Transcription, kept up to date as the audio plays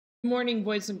Good morning,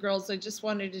 boys and girls. I just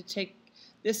wanted to take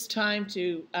this time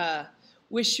to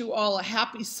wish you all a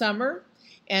happy summer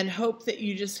and hope that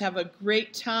you just have a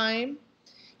great time.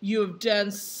 You have done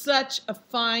such a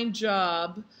fine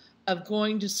job of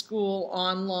going to school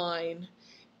online.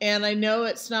 And I know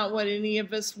it's not what any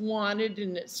of us wanted,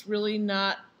 and it's really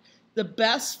not the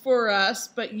best for us,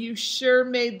 but you sure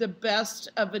made the best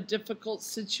of a difficult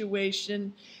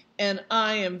situation, and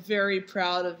I am very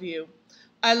proud of you.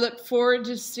 I look forward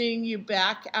to seeing you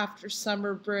back after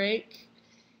summer break,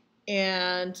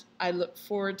 and I look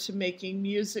forward to making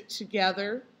music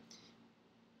together.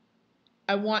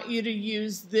 I want you to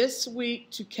use this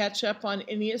week to catch up on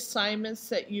any assignments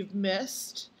that you've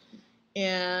missed,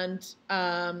 and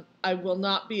I will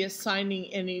not be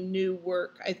assigning any new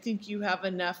work. I think you have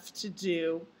enough to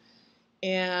do,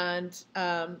 and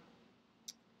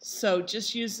so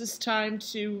just use this time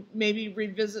to maybe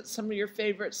revisit some of your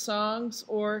favorite songs,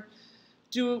 or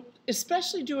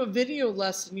especially do a video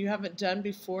lesson you haven't done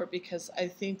before, because I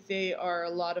think they are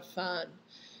a lot of fun.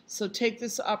 So take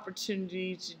this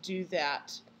opportunity to do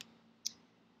that.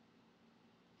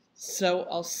 So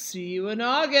I'll see you in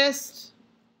August.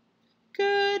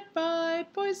 Goodbye,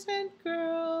 boys and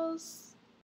girls.